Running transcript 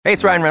Hey,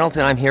 it's Ryan Reynolds,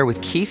 and I'm here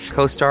with Keith,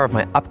 co-star of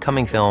my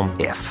upcoming film,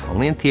 If,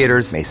 only in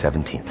theaters May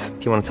 17th.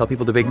 Do you want to tell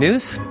people the big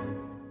news?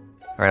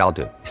 All right, I'll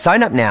do it.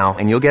 Sign up now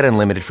and you'll get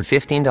unlimited for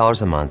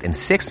 $15 a month and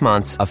 6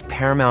 months of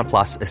Paramount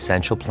Plus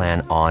Essential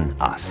Plan on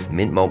us.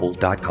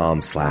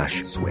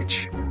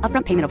 MintMobile.com/switch.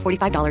 Upfront payment of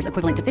 $45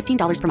 equivalent to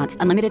 $15 per month.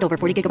 Unlimited over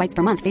 40 gigabytes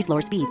per month. Face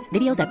lower speeds.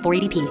 Videos at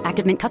 480p.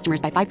 Active Mint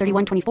customers by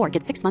 531.24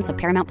 get 6 months of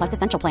Paramount Plus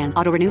Essential Plan.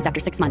 Auto renews after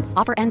 6 months.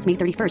 Offer ends May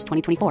 31st,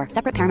 2024.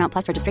 Separate Paramount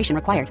Plus registration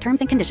required. Terms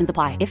and conditions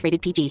apply if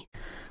rated PG.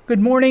 Good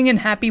morning and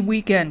happy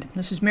weekend.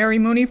 This is Mary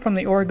Mooney from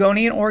the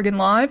Oregonian Oregon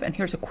Live, and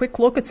here's a quick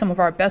look at some of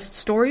our best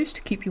stories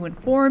to keep you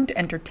informed,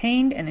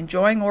 entertained, and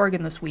enjoying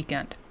Oregon this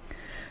weekend.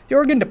 The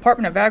Oregon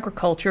Department of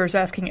Agriculture is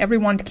asking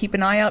everyone to keep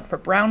an eye out for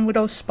brown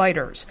widow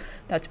spiders.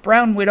 That's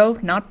brown widow,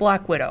 not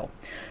black widow.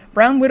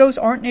 Brown widows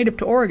aren't native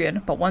to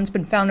Oregon, but one's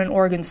been found in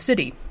Oregon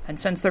City, and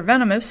since they're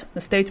venomous,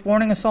 the state's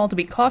warning us all to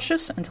be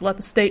cautious and to let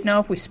the state know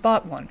if we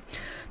spot one.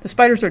 The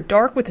spiders are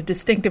dark with a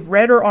distinctive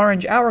red or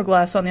orange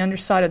hourglass on the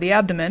underside of the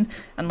abdomen,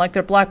 and like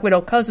their black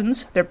widow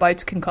cousins, their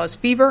bites can cause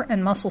fever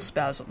and muscle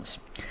spasms.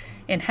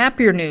 In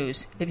happier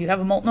news, if you have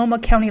a Multnomah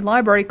County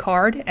Library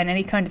card and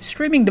any kind of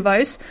streaming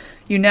device,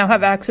 you now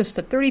have access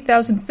to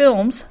 30,000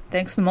 films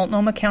thanks to the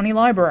Multnomah County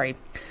Library.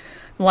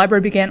 The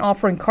library began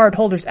offering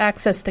cardholders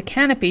access to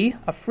Canopy,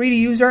 a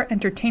free-to-user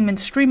entertainment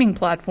streaming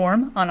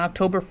platform, on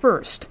October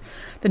 1st.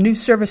 The new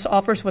service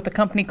offers what the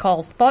company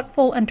calls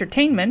thoughtful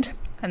entertainment,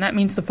 and that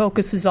means the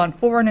focus is on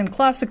foreign and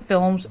classic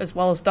films as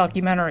well as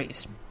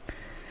documentaries.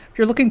 If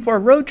you're looking for a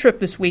road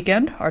trip this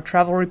weekend, our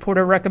travel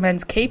reporter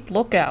recommends Cape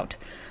Lookout.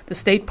 The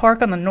state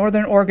park on the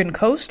northern Oregon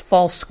coast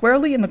falls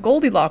squarely in the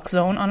Goldilocks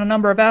zone on a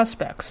number of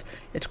aspects.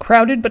 It's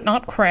crowded but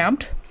not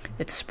cramped,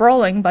 it's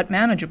sprawling but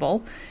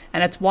manageable,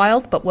 and it's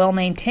wild but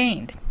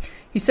well-maintained.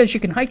 He says you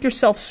can hike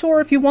yourself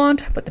sore if you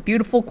want, but the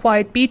beautiful,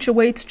 quiet beach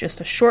awaits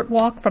just a short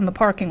walk from the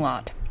parking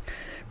lot.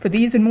 For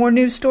these and more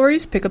news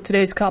stories, pick up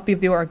today's copy of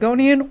The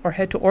Oregonian or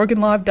head to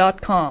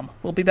OregonLive.com.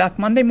 We'll be back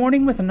Monday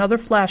morning with another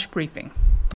flash briefing.